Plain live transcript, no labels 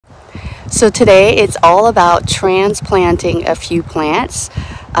So today it's all about transplanting a few plants,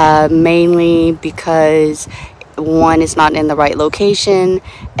 mainly because one is not in the right location,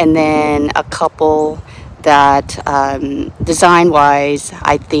 and then a couple that design-wise,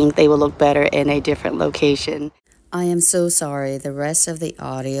 I think they will look better in a different location. I am so sorry. The rest of the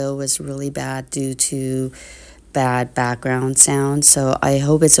audio was really bad due to bad background sound, so I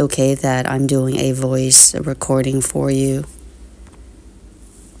hope it's okay that I'm doing a voice recording for you.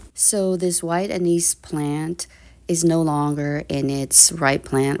 So this white anise plant is no longer in its right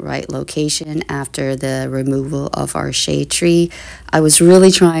plant, right location after the removal of our shade tree. I was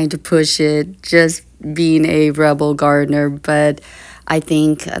really trying to push it, just being a rebel gardener, but I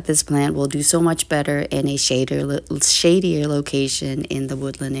think this plant will do so much better in a shadier location in the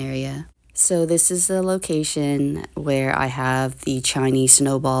woodland area. So this is the location where I have the Chinese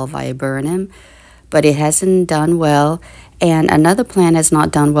Snowball Viburnum, but it hasn't done well. And another plant has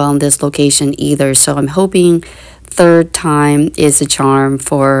not done well in this location either. So I'm hoping third time is a charm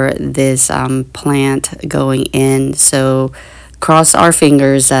for this plant going in. So cross our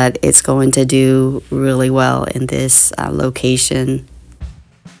fingers that it's going to do really well in this location.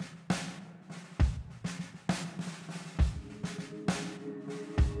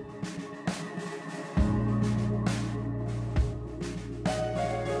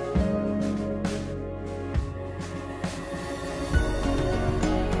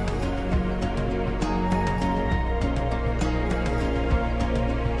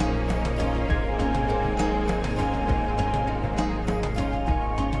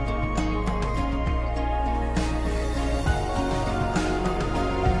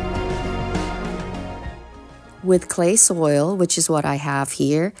 With clay soil, which is what I have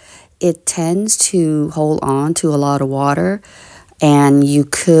here, it tends to hold on to a lot of water and you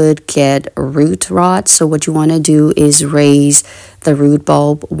could get root rot. So what you want to do is raise the root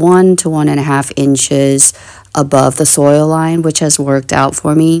bulb 1 to 1.5 inches above the soil line, which has worked out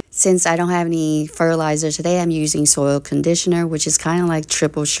for me. Since I don't have any fertilizer today, I'm using soil conditioner, which is kind of like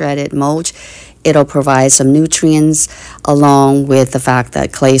triple shredded mulch. It'll provide some nutrients along with the fact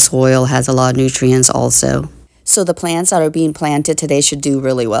that clay soil has a lot of nutrients also. So the plants that are being planted today should do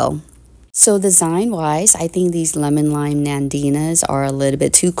really well. So design-wise, I think these lemon lime Nandinas are a little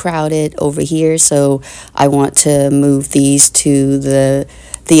bit too crowded over here. So I want to move these to the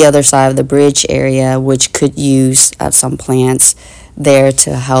other side of the bridge area, which could use some plants there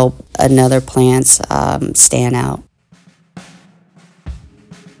to help another plants stand out.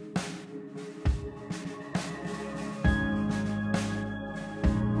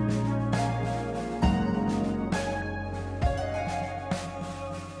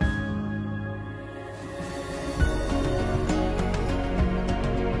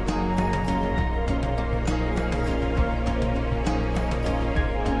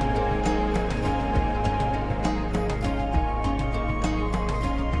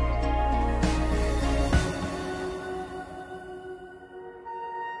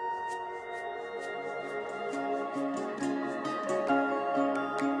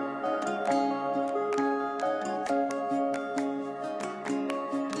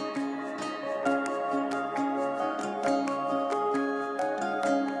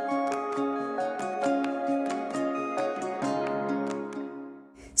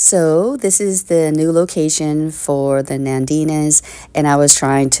 So this is the new location for the Nandinas, and I was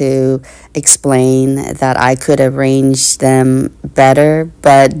trying to explain that I could arrange them better,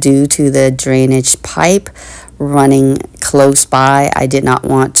 but due to the drainage pipe running close by, I did not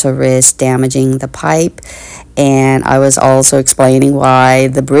want to risk damaging the pipe. And I was also explaining why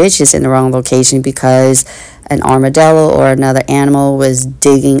the bridge is in the wrong location, because an armadillo or another animal was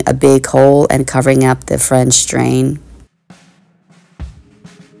digging a big hole and covering up the French drain.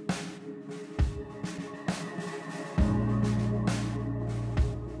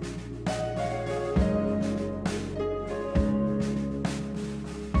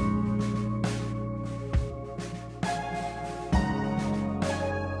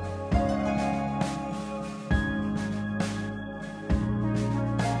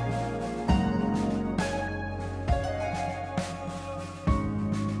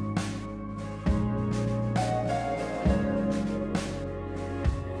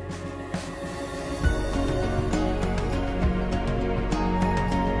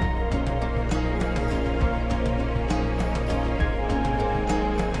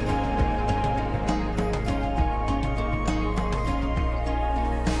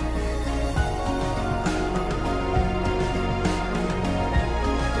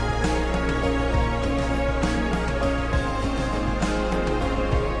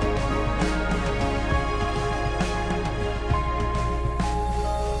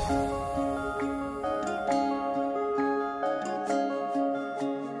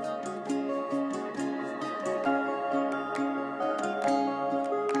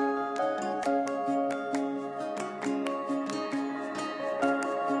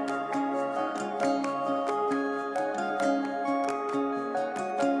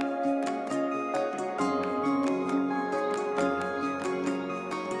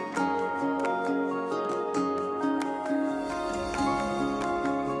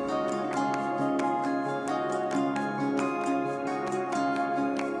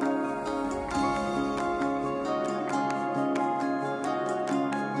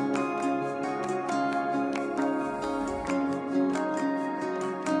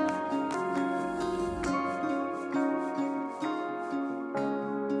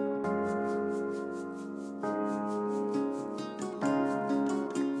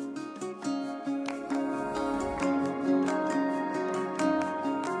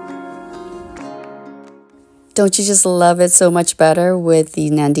 Don't you just love it so much better with the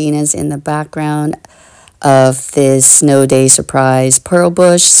Nandinas in the background of this snow day surprise pearl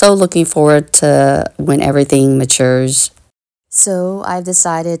bush? So looking forward to when everything matures. So I've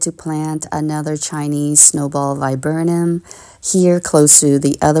decided to plant another Chinese snowball viburnum here close to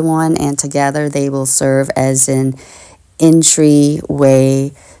the other one, and together they will serve as an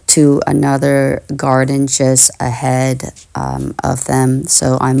entryway to another garden just ahead of them.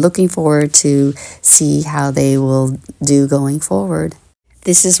 So I'm looking forward to see how they will do going forward.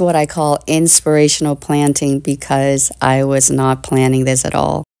 This is what I call inspirational planting because I was not planning this at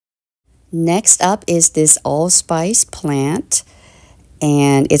all. Next up is this allspice plant,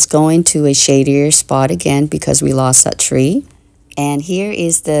 and it's going to a shadier spot again because we lost that tree. And here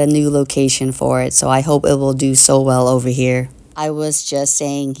is the new location for it, so I hope it will do so well over here. I was just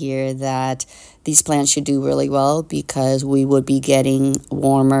saying here that these plants should do really well because we would be getting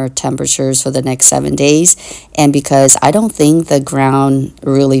warmer temperatures for the next 7 days, and because I don't think the ground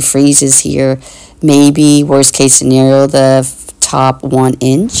really freezes here. Maybe worst case scenario, the top 1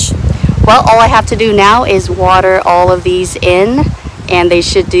 inch. Well, all I have to do now is water all of these in, and they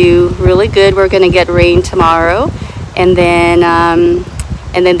should do really good. We're going to get rain tomorrow, and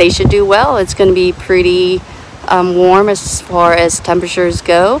then they should do well. It's going to be pretty warm as far as temperatures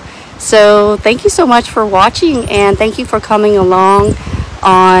go. So thank you so much for watching, and thank you for coming along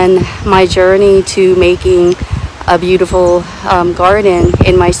on my journey to making a beautiful garden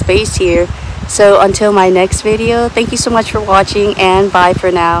in my space here. So until my next video, thank you so much for watching, and bye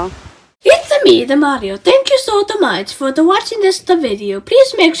for now. It's me, the Mario. Thank you so much for watching this video.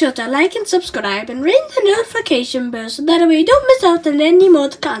 Please make sure to like and subscribe and ring the notification bell so that way you don't miss out on any more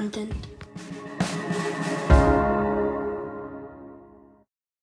content.